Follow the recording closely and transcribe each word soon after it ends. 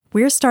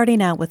We're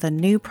starting out with a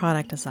new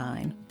product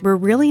design. We're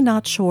really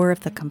not sure if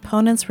the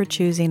components we're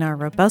choosing are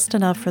robust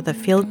enough for the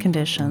field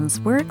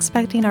conditions we're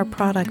expecting our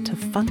product to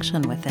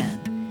function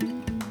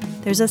within.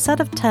 There's a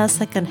set of tests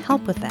that can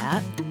help with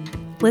that.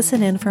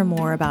 Listen in for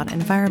more about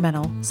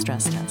environmental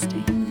stress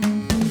testing.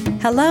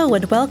 Hello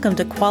and welcome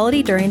to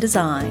Quality During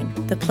Design,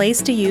 the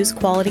place to use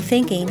quality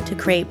thinking to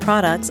create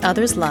products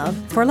others love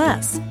for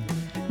less.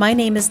 My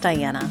name is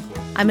Diana.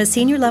 I'm a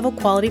senior-level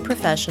quality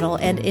professional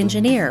and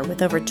engineer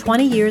with over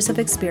 20 years of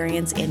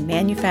experience in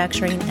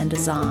manufacturing and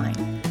design.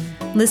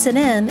 Listen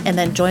in and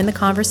then join the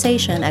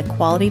conversation at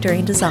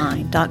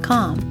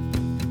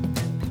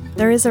qualityduringdesign.com.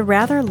 There is a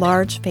rather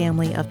large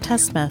family of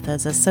test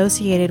methods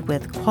associated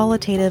with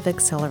qualitative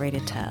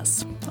accelerated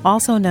tests,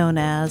 also known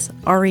as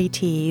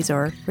RETs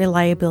or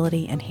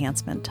reliability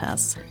enhancement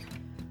tests.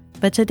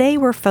 But today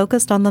we're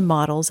focused on the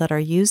models that are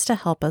used to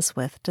help us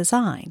with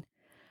design.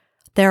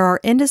 There are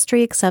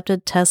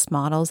industry-accepted test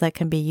models that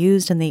can be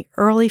used in the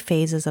early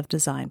phases of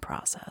design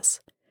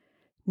process.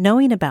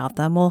 Knowing about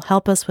them will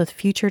help us with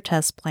future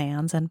test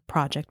plans and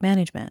project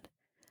management.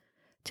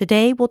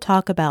 Today, we'll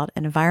talk about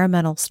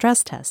environmental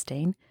stress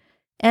testing,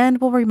 and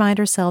we'll remind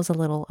ourselves a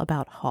little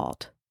about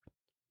HALT.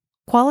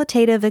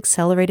 Qualitative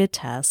accelerated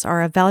tests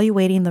are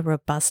evaluating the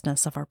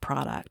robustness of our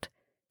product.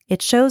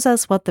 It shows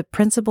us what the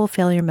principal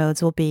failure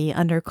modes will be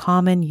under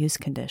common use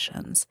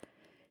conditions.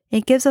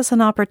 It gives us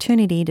an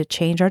opportunity to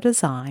change our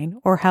design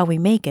or how we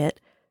make it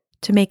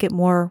to make it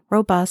more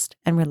robust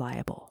and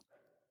reliable.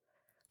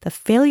 The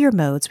failure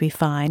modes we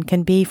find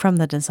can be from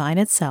the design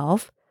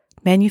itself,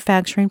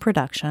 manufacturing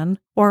production,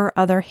 or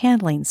other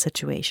handling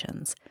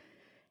situations.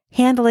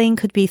 Handling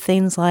could be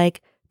things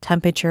like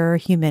temperature,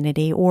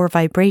 humidity, or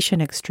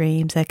vibration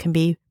extremes that can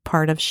be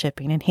part of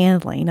shipping and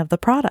handling of the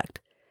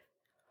product.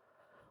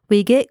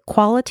 We get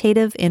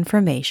qualitative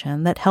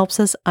information that helps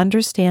us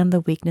understand the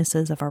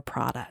weaknesses of our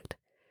product.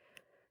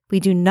 We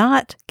do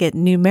not get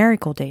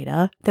numerical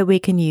data that we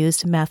can use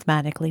to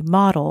mathematically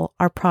model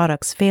our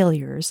product's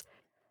failures,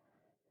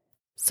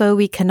 so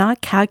we cannot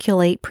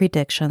calculate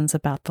predictions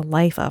about the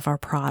life of our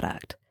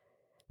product.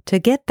 To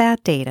get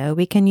that data,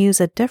 we can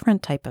use a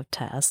different type of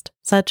test,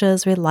 such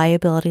as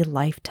reliability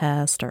life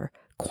test or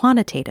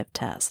quantitative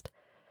test.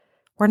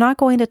 We're not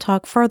going to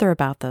talk further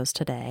about those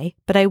today,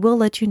 but I will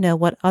let you know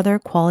what other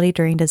Quality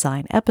During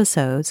Design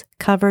episodes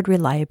covered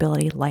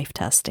reliability life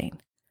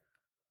testing.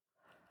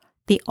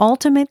 The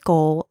ultimate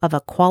goal of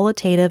a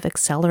qualitative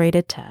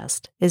accelerated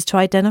test is to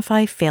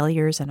identify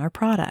failures in our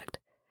product.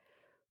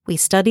 We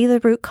study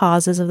the root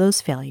causes of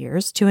those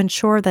failures to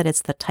ensure that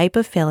it's the type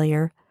of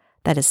failure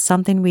that is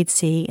something we'd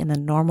see in the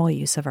normal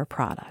use of our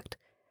product,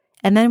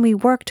 and then we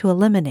work to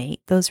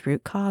eliminate those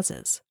root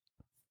causes.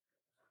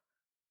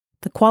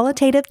 The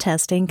qualitative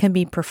testing can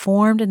be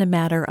performed in a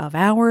matter of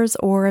hours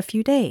or a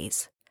few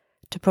days.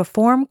 To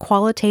perform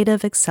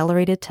qualitative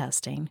accelerated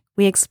testing,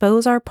 we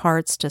expose our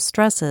parts to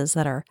stresses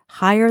that are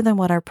higher than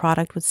what our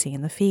product would see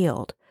in the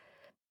field.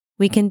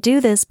 We can do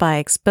this by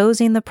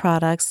exposing the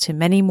products to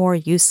many more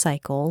use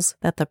cycles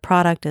that the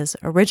product is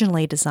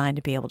originally designed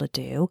to be able to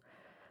do,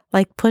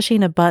 like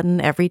pushing a button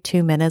every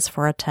 2 minutes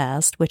for a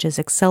test, which is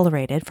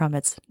accelerated from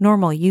its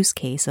normal use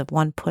case of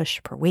 1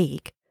 push per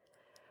week.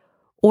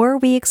 Or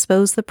we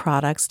expose the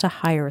products to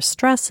higher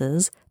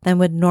stresses than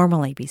would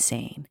normally be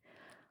seen,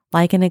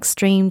 like an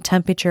extreme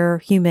temperature,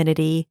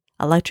 humidity,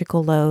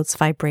 electrical loads,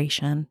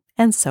 vibration,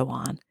 and so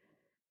on.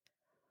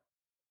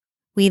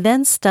 We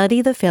then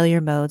study the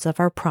failure modes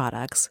of our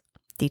products,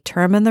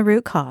 determine the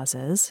root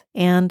causes,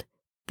 and,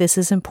 this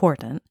is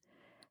important,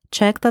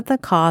 check that the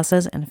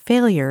causes and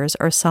failures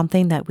are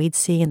something that we'd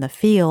see in the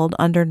field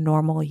under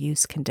normal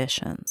use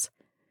conditions.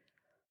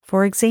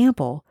 For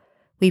example,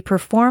 we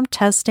performed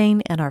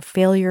testing and our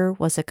failure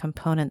was a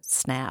component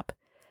snap.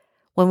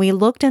 When we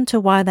looked into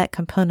why that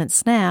component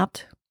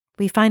snapped,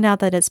 we find out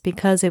that it's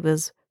because it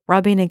was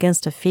rubbing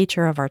against a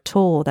feature of our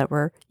tool that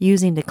we're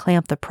using to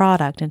clamp the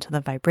product into the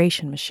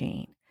vibration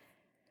machine.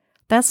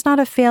 That's not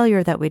a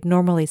failure that we'd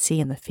normally see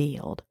in the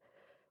field.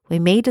 We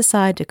may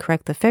decide to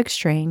correct the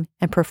fixturing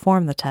and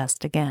perform the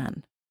test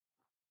again.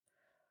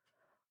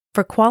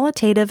 For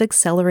qualitative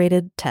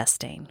accelerated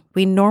testing,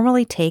 we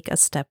normally take a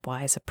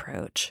stepwise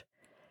approach.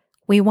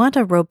 We want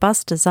a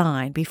robust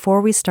design before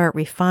we start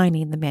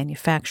refining the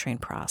manufacturing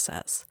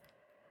process.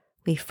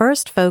 We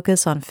first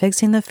focus on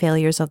fixing the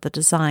failures of the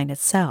design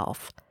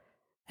itself.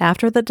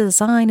 After the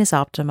design is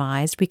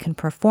optimized, we can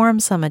perform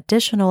some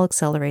additional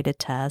accelerated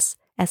tests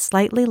at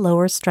slightly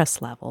lower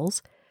stress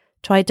levels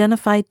to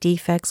identify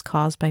defects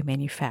caused by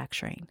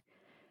manufacturing.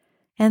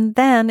 And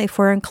then, if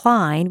we're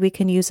inclined, we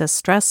can use a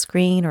stress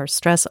screen or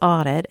stress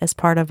audit as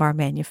part of our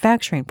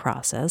manufacturing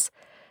process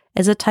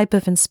as a type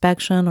of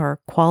inspection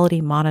or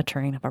quality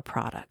monitoring of our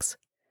products.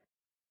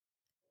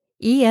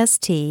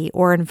 EST,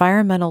 or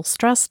Environmental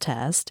Stress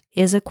Test,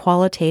 is a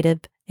qualitative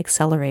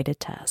accelerated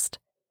test.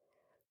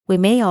 We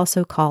may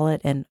also call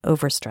it an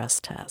overstress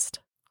test.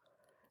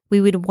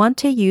 We would want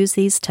to use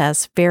these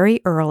tests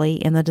very early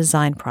in the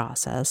design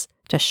process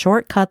to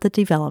shortcut the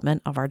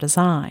development of our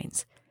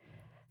designs.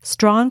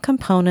 strong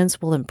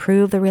components will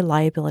improve the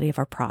reliability of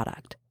our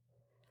product.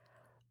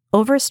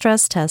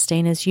 Overstress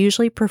testing is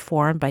usually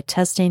performed by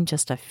testing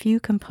just a few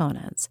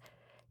components.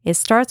 It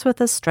starts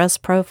with a stress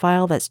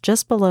profile that's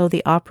just below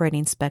the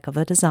operating spec of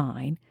the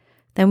design.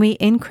 Then we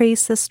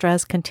increase the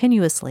stress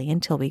continuously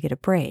until we get a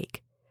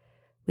break.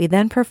 We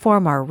then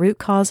perform our root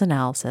cause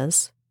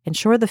analysis,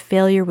 ensure the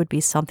failure would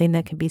be something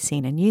that can be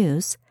seen in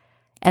use,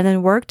 and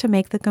then work to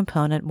make the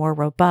component more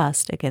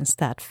robust against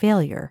that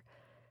failure.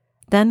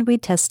 Then we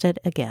test it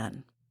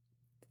again.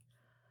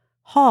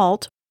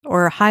 HALT,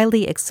 or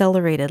Highly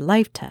Accelerated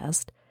Life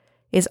Test,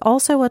 is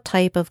also a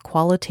type of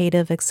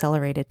qualitative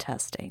accelerated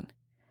testing.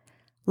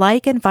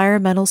 Like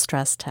environmental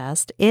stress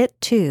test, it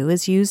too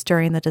is used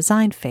during the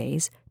design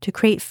phase to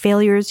create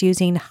failures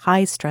using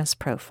high stress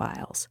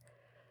profiles.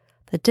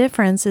 The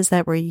difference is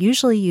that we're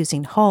usually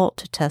using HALT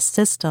to test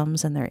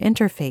systems and their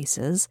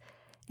interfaces,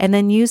 and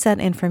then use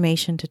that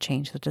information to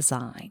change the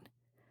design.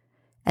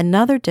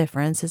 Another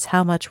difference is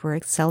how much we're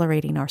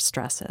accelerating our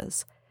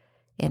stresses.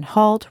 In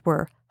HALT,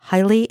 we're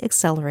highly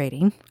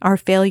accelerating our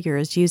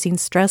failures using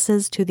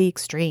stresses to the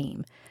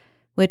extreme,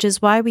 which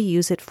is why we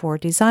use it for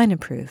design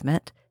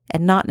improvement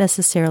and not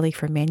necessarily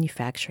for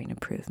manufacturing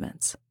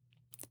improvements.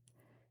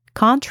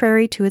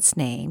 Contrary to its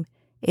name,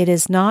 it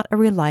is not a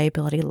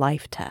reliability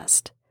life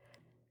test.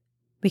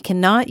 We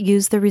cannot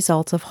use the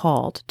results of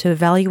HALT to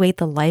evaluate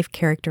the life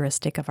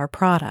characteristic of our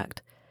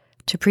product,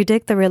 to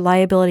predict the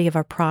reliability of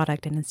our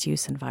product in its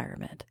use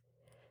environment.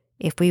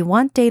 If we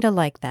want data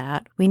like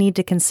that, we need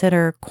to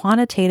consider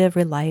quantitative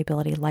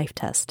reliability life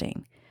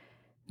testing,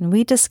 and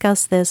we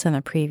discussed this in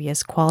a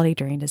previous Quality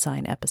During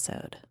Design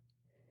episode.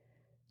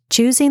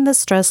 Choosing the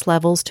stress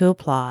levels to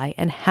apply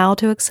and how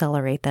to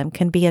accelerate them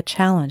can be a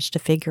challenge to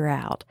figure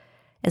out,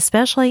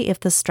 especially if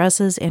the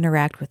stresses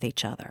interact with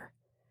each other.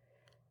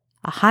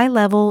 A high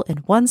level in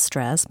one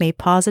stress may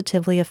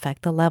positively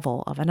affect the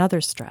level of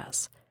another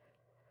stress.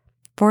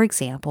 For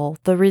example,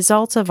 the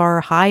results of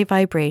our high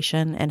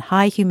vibration and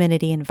high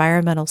humidity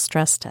environmental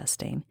stress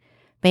testing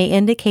may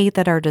indicate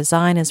that our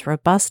design is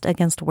robust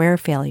against wear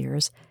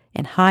failures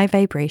in high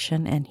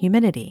vibration and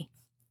humidity.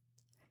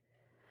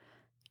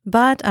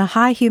 But a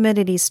high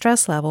humidity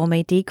stress level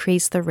may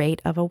decrease the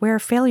rate of a wear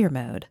failure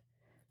mode.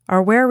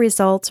 Our wear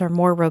results are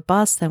more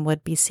robust than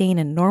would be seen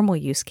in normal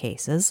use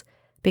cases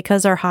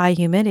because our high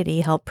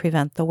humidity helped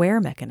prevent the wear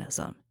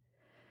mechanism.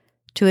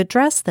 To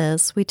address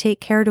this, we take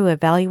care to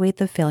evaluate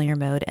the failure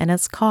mode and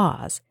its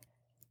cause,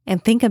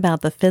 and think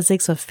about the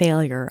physics of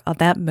failure of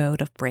that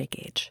mode of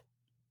breakage.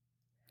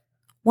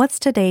 What's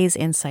today's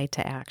insight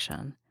to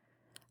action?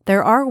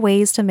 There are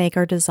ways to make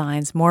our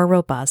designs more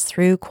robust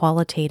through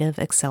qualitative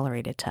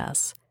accelerated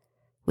tests.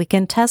 We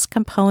can test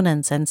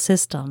components and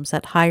systems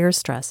at higher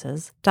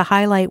stresses to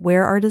highlight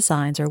where our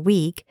designs are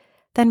weak,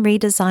 then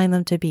redesign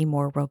them to be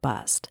more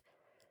robust.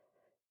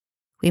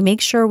 We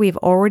make sure we've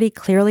already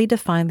clearly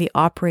defined the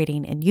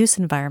operating and use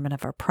environment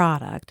of our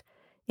product.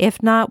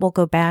 If not, we'll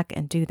go back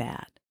and do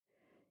that.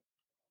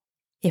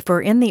 If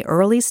we're in the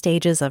early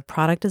stages of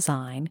product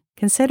design,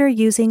 consider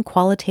using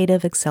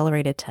qualitative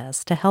accelerated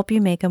tests to help you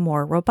make a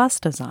more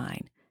robust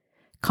design.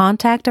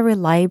 Contact a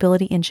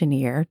reliability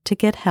engineer to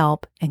get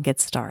help and get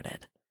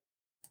started.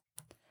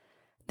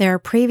 There are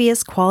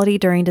previous Quality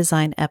During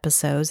Design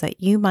episodes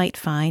that you might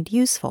find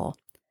useful.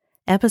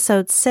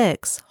 Episode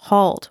 6,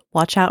 HALT,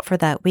 Watch Out for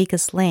That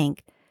Weakest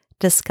Link,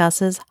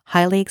 discusses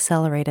highly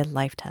accelerated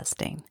life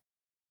testing.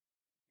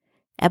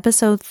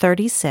 Episode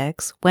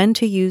 36, When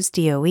to Use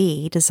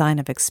DOE, Design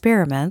of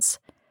Experiments,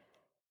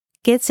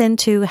 gets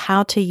into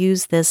how to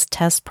use this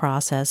test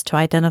process to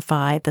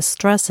identify the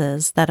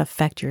stresses that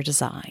affect your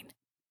design.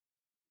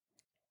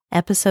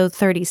 Episode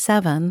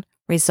 37,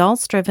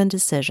 Results-Driven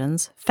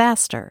Decisions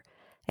Faster,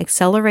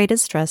 Accelerated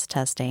Stress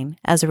Testing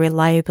as a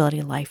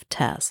Reliability Life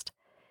Test,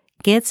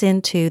 gets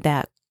into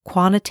that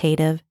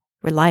quantitative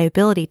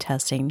reliability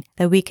testing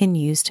that we can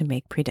use to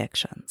make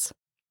predictions.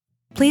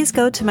 Please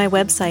go to my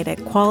website at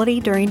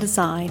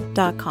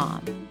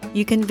qualityduringdesign.com.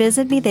 You can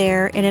visit me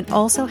there, and it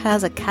also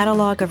has a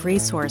catalog of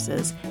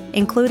resources,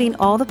 including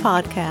all the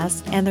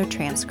podcasts and their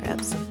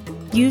transcripts.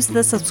 Use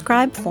the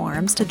subscribe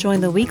forms to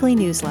join the weekly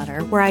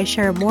newsletter where I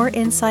share more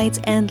insights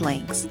and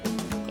links.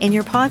 In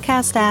your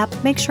podcast app,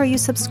 make sure you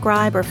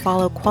subscribe or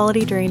follow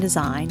Quality During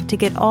Design to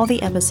get all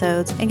the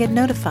episodes and get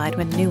notified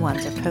when new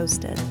ones are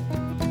posted.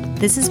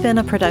 This has been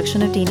a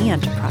production of Dini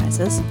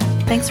Enterprises.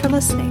 Thanks for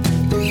listening.